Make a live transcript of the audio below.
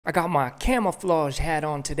I got my camouflage hat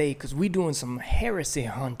on today because we doing some heresy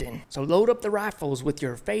hunting. So load up the rifles with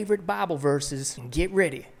your favorite Bible verses and get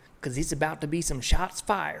ready because it's about to be some shots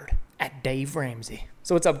fired at Dave Ramsey.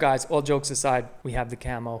 So what's up, guys? All jokes aside, we have the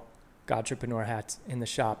camo Godtrepreneur hats in the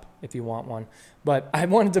shop if you want one. But I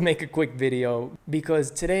wanted to make a quick video because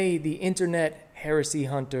today the internet heresy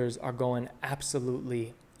hunters are going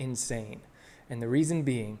absolutely insane. And the reason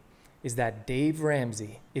being is that Dave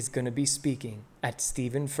Ramsey is going to be speaking at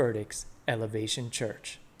Stephen Furtick's Elevation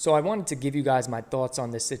Church. So I wanted to give you guys my thoughts on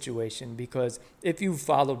this situation because if you've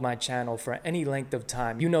followed my channel for any length of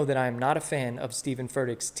time, you know that I am not a fan of Stephen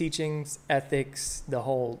Furtick's teachings, ethics, the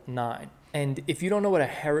whole nine. And if you don't know what a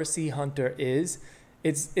heresy hunter is,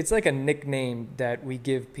 it's like a nickname that we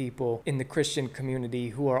give people in the Christian community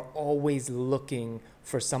who are always looking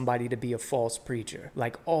for somebody to be a false preacher,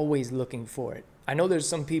 like always looking for it. I know there's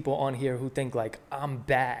some people on here who think like I'm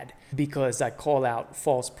bad because I call out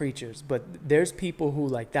false preachers, but there's people who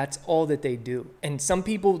like that's all that they do. And some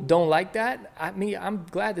people don't like that. I'm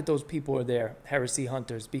glad that those people are there, heresy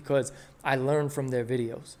hunters, because I learn from their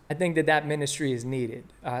videos. I think that that ministry is needed.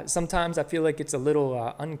 Sometimes I feel like it's a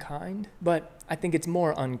little unkind, but I think it's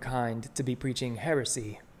more unkind to be preaching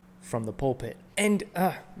heresy from the pulpit. And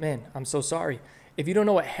man, I'm so sorry. If you don't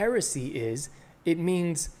know what heresy is, it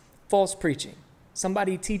means false preaching.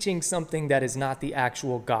 Somebody teaching something that is not the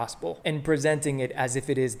actual gospel and presenting it as if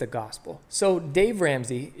it is the gospel. So Dave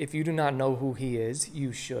Ramsey, if you do not know who he is,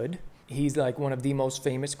 you should. He's like one of the most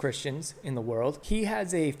famous Christians in the world. He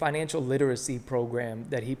has a financial literacy program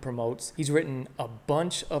that he promotes. He's written a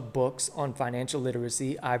bunch of books on financial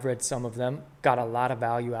literacy. I've read some of them, got a lot of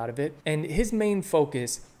value out of it. And his main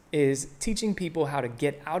focus is teaching people how to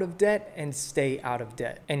get out of debt and stay out of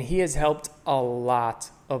debt. And he has helped a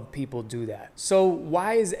lot of people do that. So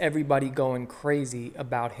why is everybody going crazy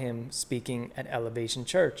about him speaking at Elevation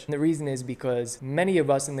Church? And the reason is because many of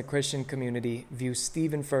us in the Christian community view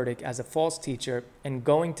Stephen Furtick as a false teacher, and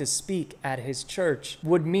going to speak at his church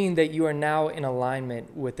would mean that you are now in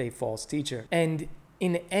alignment with a false teacher. And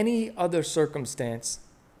in any other circumstance,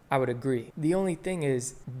 I would agree. The only thing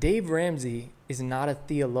is, Dave Ramsey is not a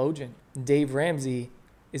theologian. Dave Ramsey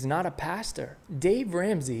is not a pastor. Dave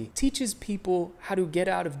Ramsey teaches people how to get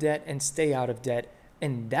out of debt and stay out of debt,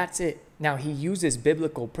 and that's it. Now, he uses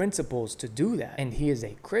biblical principles to do that, and he is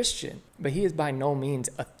a Christian, but he is by no means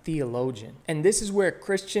a theologian. And this is where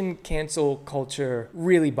Christian cancel culture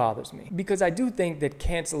really bothers me, because I do think that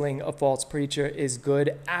canceling a false preacher is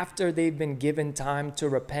good after they've been given time to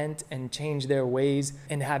repent and change their ways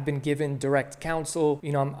and have been given direct counsel.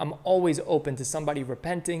 You know, I'm always open to somebody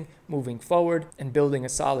repenting, moving forward, and building a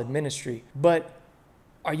solid ministry. But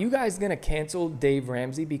are you guys going to cancel Dave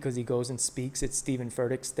Ramsey because he goes and speaks at Stephen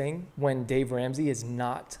Furtick's thing when Dave Ramsey is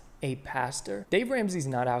not a pastor? Dave Ramsey's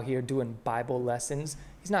not out here doing Bible lessons.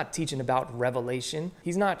 He's not teaching about Revelation.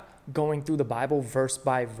 He's not going through the Bible verse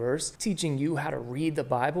by verse, teaching you how to read the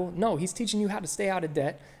Bible. No, he's teaching you how to stay out of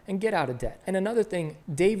debt and get out of debt. And another thing,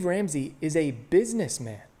 Dave Ramsey is a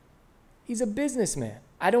businessman. He's a businessman.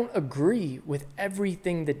 I don't agree with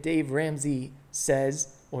everything that Dave Ramsey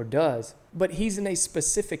says or does, but he's in a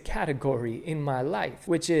specific category in my life,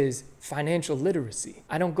 which is financial literacy.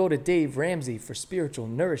 I don't go to Dave Ramsey for spiritual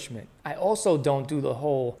nourishment. I also don't do the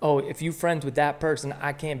whole, oh, if you're friends with that person,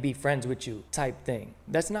 I can't be friends with you type thing.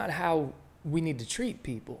 That's not how we need to treat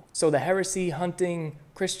people. So the heresy hunting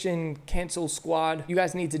Christian cancel squad, you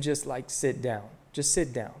guys need to just like sit down. Just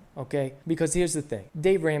sit down, okay? Because here's the thing.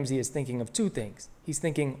 Dave Ramsey is thinking of two things. He's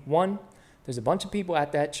thinking, one, there's a bunch of people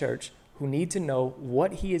at that church who need to know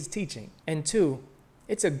what he is teaching. And two,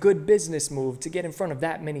 it's a good business move to get in front of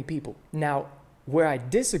that many people. Now, where I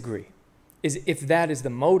disagree is if that is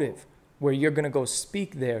the motive, where you're going to go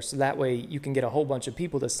speak there so that way you can get a whole bunch of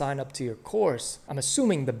people to sign up to your course. I'm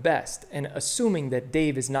assuming the best, and assuming that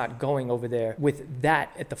Dave is not going over there with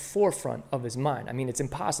that at the forefront of his mind. I mean, it's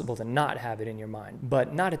impossible to not have it in your mind,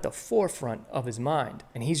 but not at the forefront of his mind.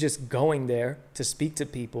 And he's just going there to speak to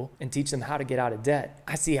people and teach them how to get out of debt.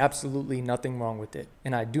 I see absolutely nothing wrong with it.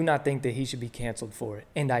 And I do not think that he should be canceled for it.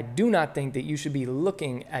 And I do not think that you should be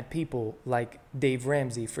looking at people like Dave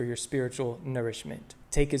Ramsey for your spiritual nourishment.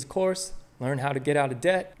 Take his course, learn how to get out of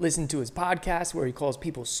debt, listen to his podcast where he calls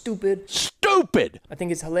people stupid. Stupid! I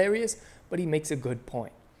think it's hilarious, but he makes a good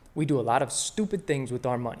point. We do a lot of stupid things with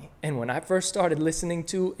our money. And when I first started listening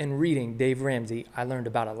to and reading Dave Ramsey, I learned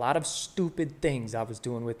about a lot of stupid things I was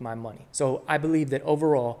doing with my money. So I believe that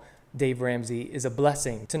overall, Dave Ramsey is a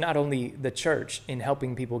blessing to not only the church in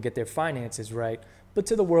helping people get their finances right, but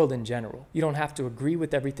to the world in general. You don't have to agree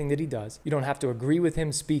with everything that he does. You don't have to agree with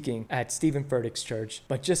him speaking at Stephen Furtick's church.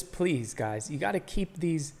 But just please, guys, you got to keep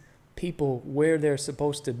these people where they're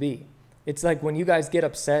supposed to be. It's like when you guys get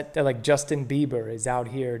upset that like Justin Bieber is out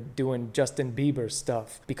here doing Justin Bieber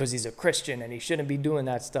stuff because he's a Christian and he shouldn't be doing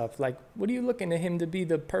that stuff. Like, what are you looking at him to be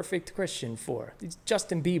the perfect Christian for? He's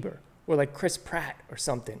Justin Bieber. Or like Chris Pratt or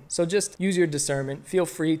something. So just use your discernment. Feel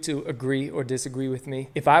free to agree or disagree with me.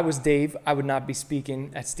 If I was Dave, I would not be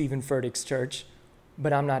speaking at Stephen Furtick's church,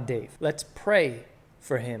 but I'm not Dave. Let's pray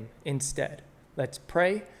for him instead. Let's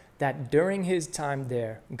pray that during his time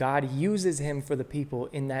there, God uses him for the people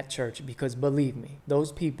in that church, because believe me,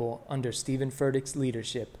 those people under Stephen Furtick's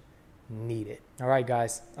leadership need it. All right,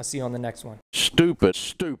 guys, I'll see you on the next one. Stupid,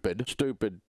 stupid, stupid.